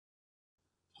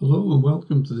Hello and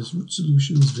welcome to this Root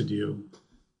Solutions video.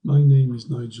 My name is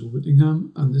Nigel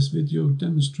Whittingham and this video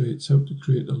demonstrates how to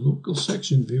create a local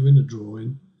section view in a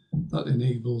drawing that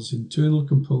enables internal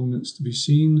components to be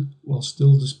seen while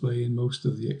still displaying most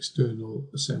of the external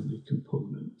assembly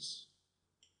components.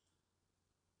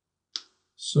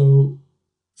 So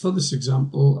for this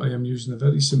example I am using a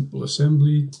very simple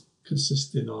assembly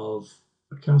consisting of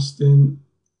a casting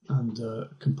and a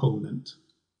component.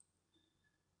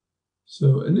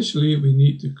 So initially we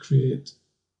need to create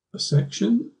a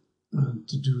section, and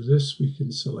to do this we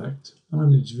can select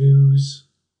Manage Views,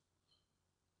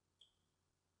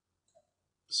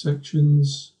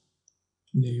 Sections,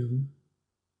 New.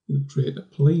 We'll create a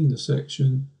planar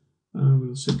section and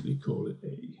we'll simply call it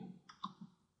A.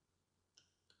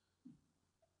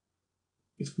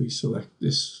 If we select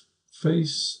this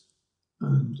face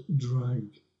and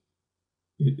drag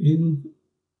it in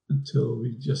until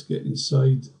we just get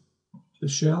inside the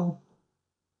shell,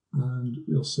 and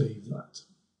we'll save that.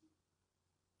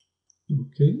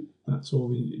 Okay, that's all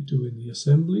we need to do in the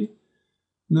assembly.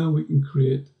 Now we can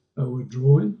create our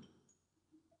drawing.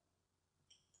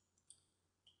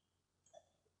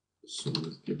 So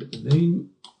we'll give it a name.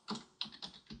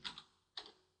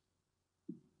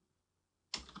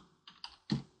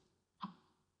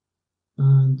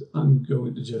 And I'm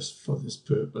going to just, for this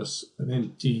purpose, an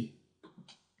empty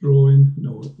drawing,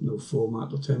 no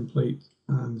format or template,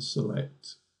 and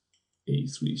select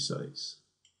A3 size.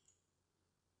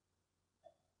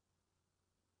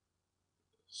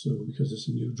 So because it's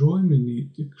a new drawing, we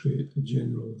need to create a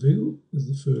general view as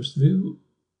the first view,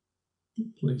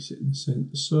 place it in the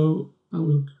center so, and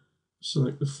we'll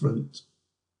select the front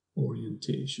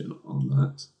orientation on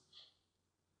that.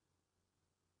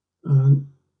 And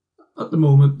at the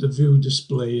moment the view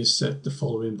display is set to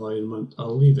follow environment.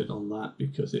 I'll leave it on that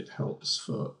because it helps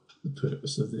for the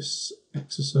purpose of this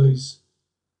exercise.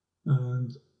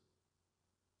 And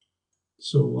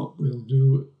so what we'll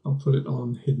do, I'll put it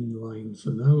on hidden line for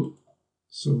now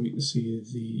so we can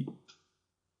see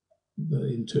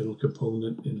the internal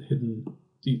component in hidden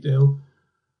detail.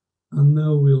 And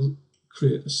now we'll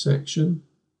create a section.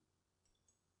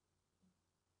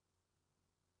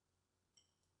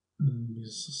 And we'll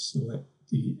select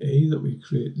the A that we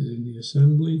created in the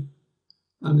assembly.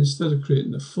 And instead of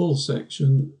creating a full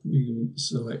section, we can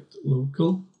select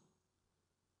local.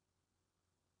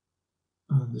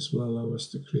 And this will allow us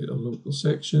to create a local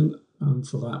section. And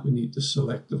for that, we need to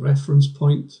select the reference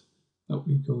point that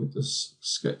we're going to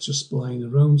sketch a spline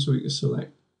around. So we can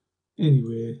select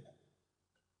anywhere,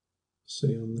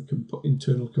 say on the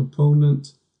internal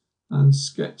component, and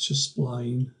sketch a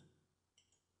spline.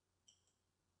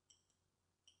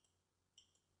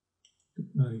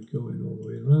 Going all the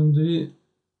way around it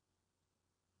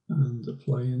and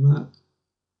applying that,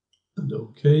 and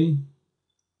OK.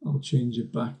 I'll change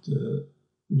it back to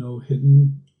no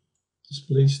hidden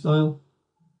display style,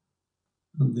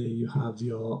 and there you have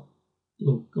your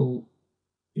local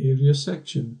area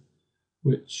section,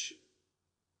 which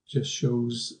just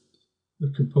shows the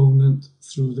component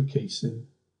through the casing.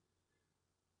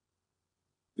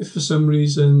 If for some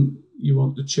reason you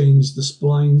want to change the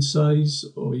spline size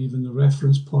or even the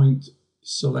reference point,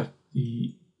 select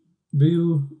the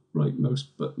view, right mouse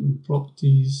button,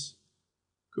 properties,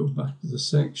 go back to the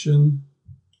section,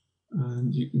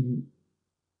 and you can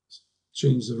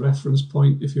change the reference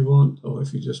point if you want, or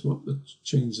if you just want to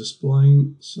change the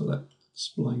spline, select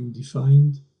spline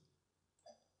defined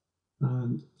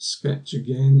and sketch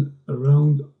again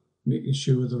around, making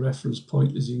sure the reference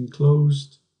point is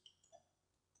enclosed.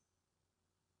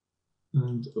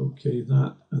 And OK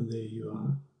that, and there you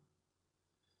are.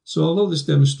 So although this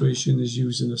demonstration is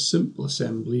using a simple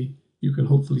assembly, you can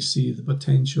hopefully see the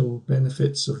potential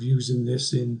benefits of using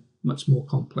this in much more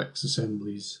complex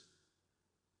assemblies.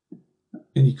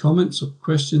 Any comments or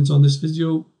questions on this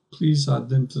video, please add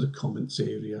them to the comments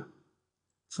area.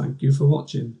 Thank you for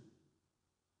watching.